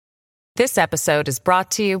This episode is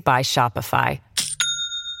brought to you by Shopify.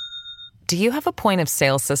 Do you have a point of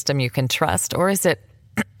sale system you can trust, or is it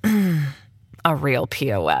a real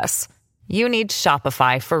POS? You need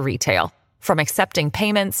Shopify for retail. From accepting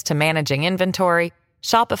payments to managing inventory,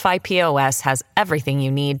 Shopify POS has everything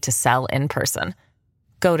you need to sell in person.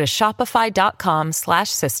 Go to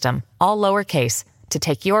shopify.com/system, all lowercase, to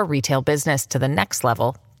take your retail business to the next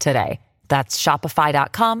level today. That's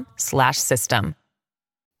shopify.com/system.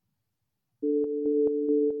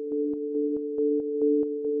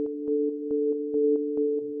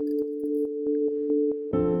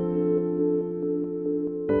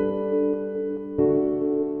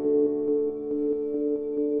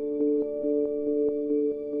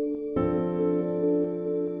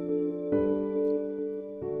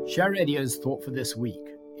 Share Radio's thought for this week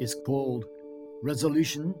is called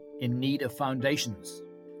Resolution in Need of Foundations,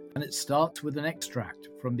 and it starts with an extract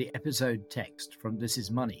from the episode text from This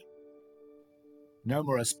Is Money. No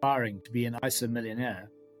more aspiring to be an ISA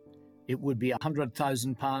millionaire. It would be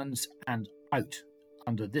 £100,000 and out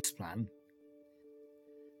under this plan.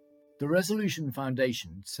 The Resolution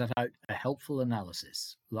Foundation set out a helpful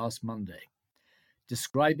analysis last Monday,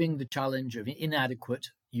 describing the challenge of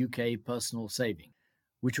inadequate UK personal saving,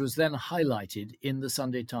 which was then highlighted in the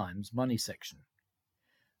Sunday Times money section.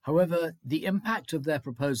 However, the impact of their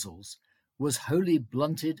proposals was wholly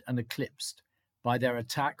blunted and eclipsed by their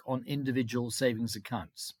attack on individual savings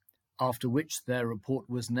accounts, after which their report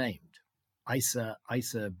was named ISA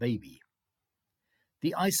Baby.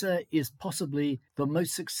 The ISA is possibly the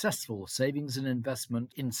most successful savings and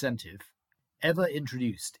investment incentive ever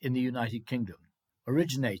introduced in the United Kingdom,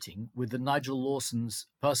 originating with the Nigel Lawson's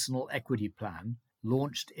Personal Equity Plan,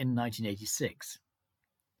 launched in 1986.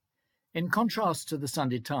 In contrast to the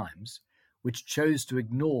Sunday Times, which chose to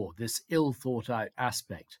ignore this ill-thought-out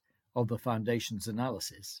aspect of the Foundation's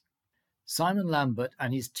analysis, Simon Lambert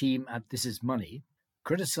and his team at This Is Money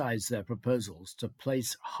criticised their proposals to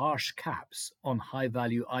place harsh caps on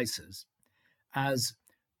high-value ISAs as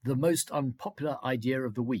the most unpopular idea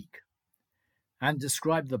of the week, and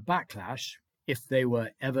described the backlash, if they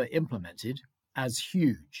were ever implemented, as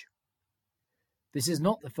huge. This is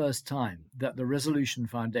not the first time that the Resolution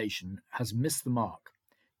Foundation has missed the mark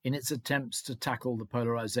in its attempts to tackle the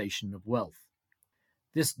polarisation of wealth.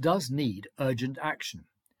 This does need urgent action,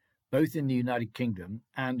 both in the United Kingdom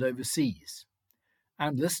and overseas,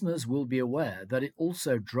 and listeners will be aware that it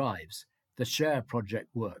also drives the SHARE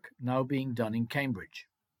project work now being done in Cambridge.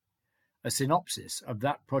 A synopsis of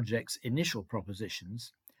that project's initial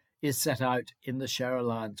propositions is set out in the Share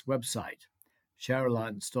Alliance website,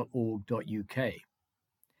 sharealliance.org.uk,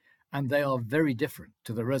 and they are very different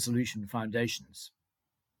to the Resolution Foundation's.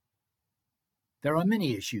 There are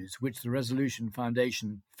many issues which the Resolution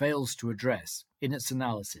Foundation fails to address in its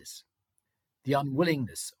analysis. The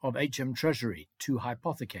unwillingness of HM Treasury to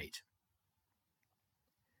hypothecate,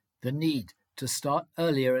 the need to start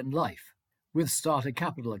earlier in life with starter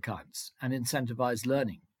capital accounts and incentivise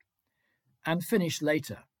learning, and finish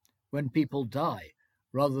later when people die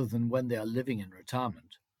rather than when they are living in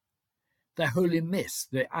retirement. They wholly miss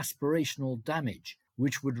the aspirational damage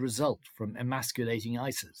which would result from emasculating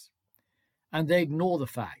ISAs, and they ignore the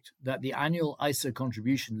fact that the annual ISA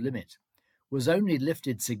contribution limit was only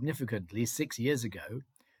lifted significantly 6 years ago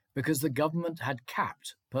because the government had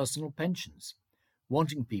capped personal pensions,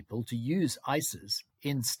 wanting people to use ISAs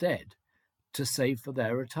instead to save for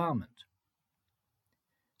their retirement.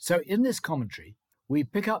 So in this commentary, we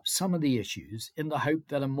pick up some of the issues in the hope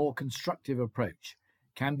that a more constructive approach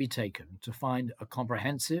can be taken to find a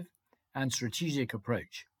comprehensive and strategic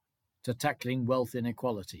approach to tackling wealth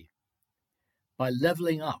inequality by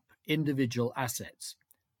levelling up individual assets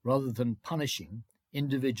rather than punishing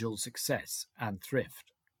individual success and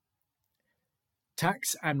thrift.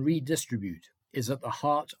 Tax and redistribute is at the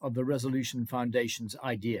heart of the Resolution Foundation's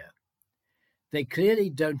idea. They clearly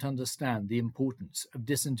don't understand the importance of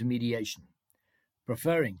disintermediation,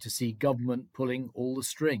 preferring to see government pulling all the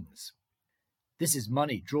strings. This Is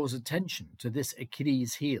Money draws attention to this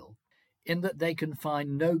Achilles heel in that they can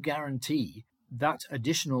find no guarantee that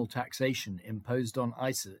additional taxation imposed on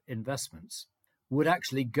ISA investments would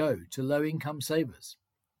actually go to low-income savers.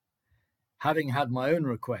 Having had my own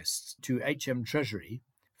requests to HM Treasury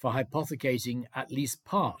for hypothecating at least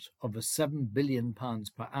part of the £7 billion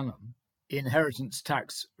per annum inheritance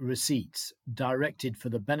tax receipts directed for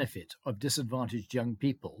the benefit of disadvantaged young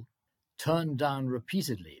people turned down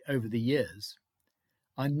repeatedly over the years,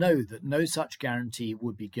 I know that no such guarantee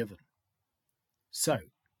would be given. So,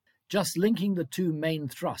 just linking the two main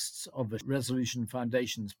thrusts of the Resolution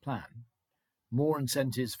Foundation's plan, more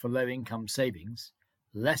incentives for low-income savings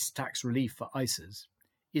less tax relief for ISAs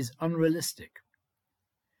is unrealistic.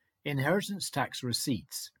 Inheritance tax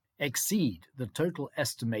receipts exceed the total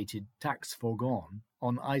estimated tax foregone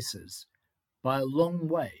on ISAs by a long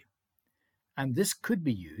way, and this could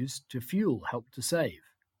be used to fuel Help to Save.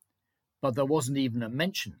 But there wasn't even a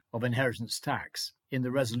mention of inheritance tax in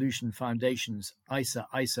the Resolution Foundation's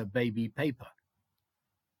ISA Baby paper.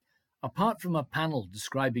 Apart from a panel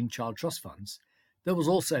describing child trust funds, there was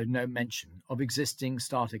also no mention of existing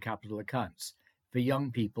starter capital accounts for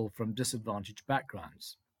young people from disadvantaged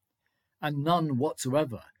backgrounds, and none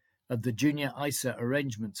whatsoever of the junior ISA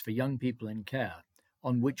arrangements for young people in care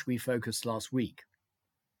on which we focused last week.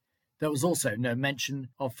 There was also no mention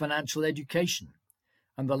of financial education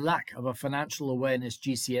and the lack of a financial awareness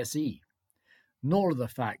GCSE, nor of the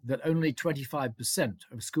fact that only 25%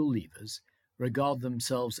 of school leavers regard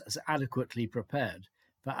themselves as adequately prepared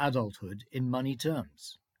for adulthood in money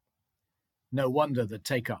terms. No wonder the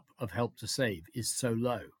take-up of Help to Save is so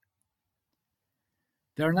low.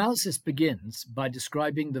 Their analysis begins by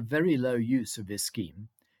describing the very low use of this scheme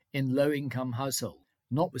in low-income households,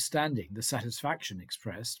 notwithstanding the satisfaction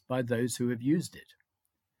expressed by those who have used it.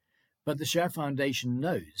 But the Share Foundation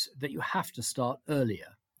knows that you have to start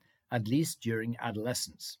earlier, at least during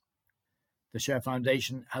adolescence. The Share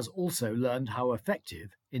Foundation has also learned how effective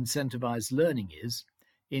incentivized learning is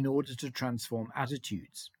in order to transform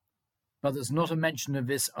attitudes. But there's not a mention of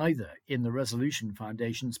this either in the Resolution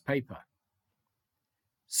Foundation's paper.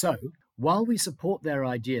 So, while we support their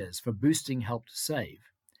ideas for boosting Help to Save,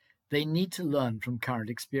 they need to learn from current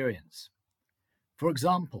experience. For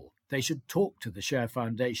example, they should talk to the Share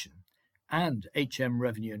Foundation and HM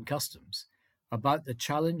Revenue and Customs about the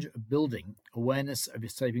challenge of building awareness of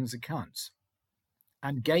savings accounts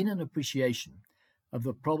and gain an appreciation of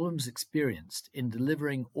the problems experienced in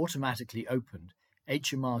delivering automatically opened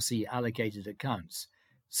HMRC allocated accounts,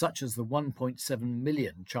 such as the 1.7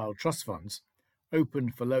 million child trust funds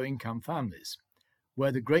opened for low-income families,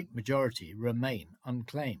 where the great majority remain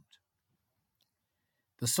unclaimed.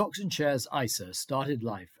 The Stocks and Shares ISA started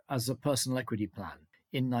life as a personal equity plan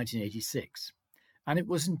in 1986, and it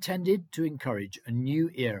was intended to encourage a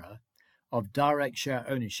new era of direct share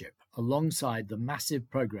ownership alongside the massive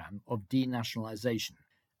program of denationalisation,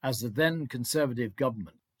 as the then Conservative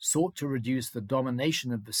government sought to reduce the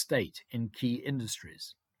domination of the state in key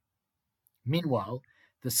industries. Meanwhile,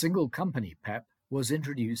 the single company PEP was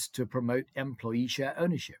introduced to promote employee share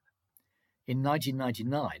ownership. In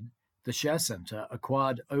 1999, the Share Centre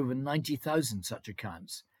acquired over 90,000 such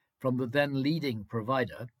accounts from the then leading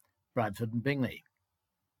provider, Bradford and Bingley.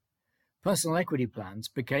 Personal equity plans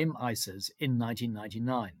became ISAs in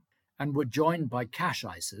 1999 and were joined by cash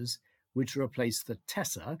ISAs, which replaced the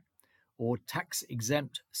TESA, or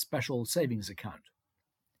tax-exempt special savings account.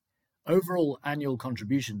 Overall annual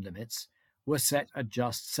contribution limits were set at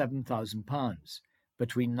just £7,000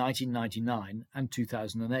 between 1999 and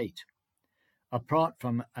 2008. Apart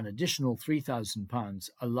from an additional £3,000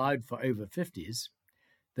 allowed for over 50s,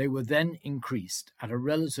 they were then increased at a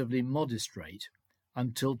relatively modest rate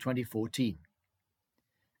until 2014.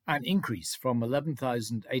 An increase from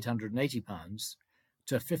 £11,880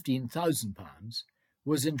 to £15,000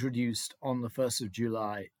 was introduced on the 1st of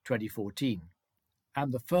July 2014,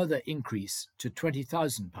 and the further increase to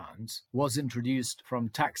 £20,000 was introduced from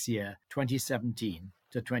tax year 2017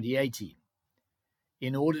 to 2018,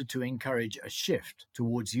 in order to encourage a shift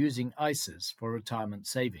towards using ISAs for retirement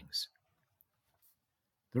savings.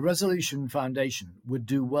 The Resolution Foundation would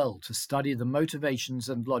do well to study the motivations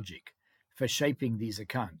and logic for shaping these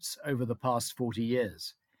accounts over the past 40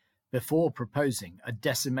 years, before proposing a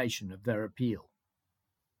decimation of their appeal.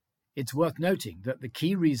 It's worth noting that the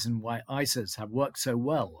key reason why ISAs have worked so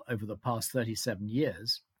well over the past 37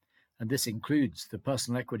 years, and this includes the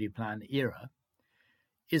personal equity plan era,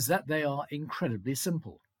 is that they are incredibly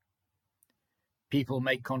simple. People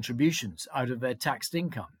make contributions out of their taxed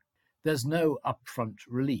income. There's no upfront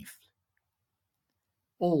relief.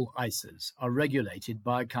 All ISAs are regulated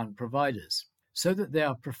by account providers so that they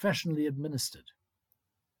are professionally administered.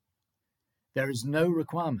 There is no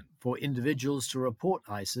requirement for individuals to report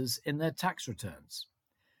ISAs in their tax returns.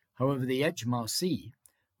 However, the HMRC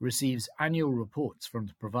receives annual reports from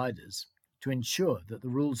the providers to ensure that the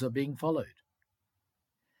rules are being followed.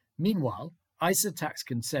 Meanwhile, ISA tax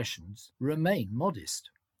concessions remain modest.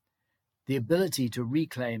 The ability to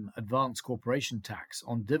reclaim advanced corporation tax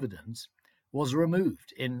on dividends was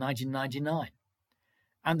removed in 1999,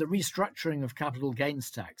 and the restructuring of capital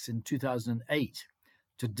gains tax in 2008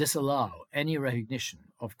 to disallow any recognition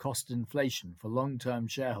of cost inflation for long-term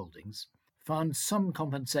shareholdings found some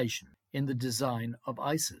compensation in the design of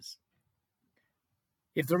ISAs.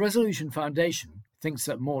 If the Resolution Foundation thinks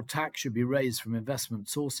that more tax should be raised from investment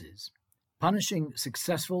sources, punishing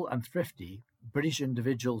successful and thrifty British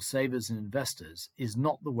individual savers and investors is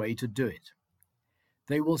not the way to do it.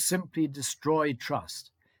 They will simply destroy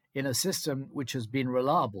trust in a system which has been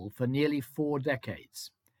reliable for nearly 4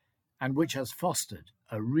 decades and which has fostered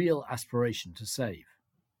a real aspiration to save.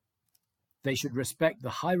 They should respect the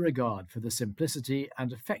high regard for the simplicity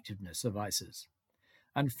and effectiveness of ISAs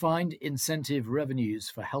and find incentive revenues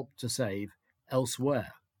for help to save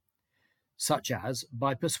elsewhere, such as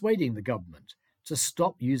by persuading the government to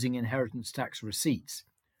stop using inheritance tax receipts,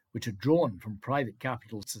 which are drawn from private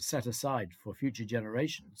capital to set aside for future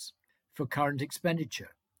generations, for current expenditure,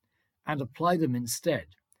 and apply them instead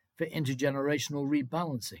for intergenerational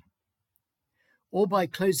rebalancing, or by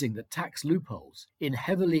closing the tax loopholes in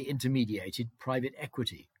heavily intermediated private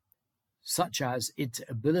equity, such as its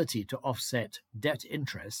ability to offset debt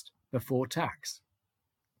interest before tax.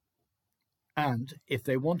 And if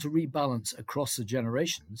they want to rebalance across the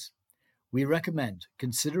generations, we recommend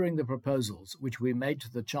considering the proposals which we made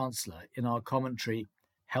to the Chancellor in our commentary,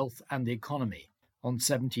 Health and the Economy, on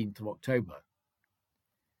 17th of October.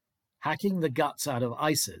 Hacking the guts out of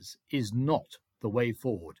ISAs is not the way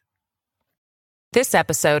forward. This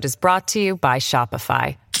episode is brought to you by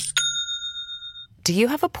Shopify. Do you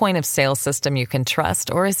have a point of sale system you can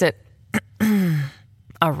trust, or is it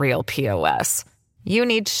a real POS? You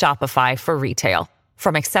need Shopify for retail.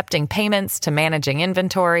 From accepting payments to managing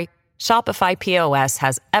inventory, Shopify POS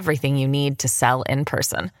has everything you need to sell in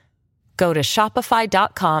person. Go to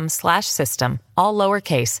shopify.com/system, all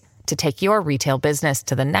lowercase, to take your retail business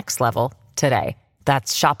to the next level today.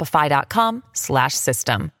 That's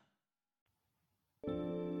shopify.com/system.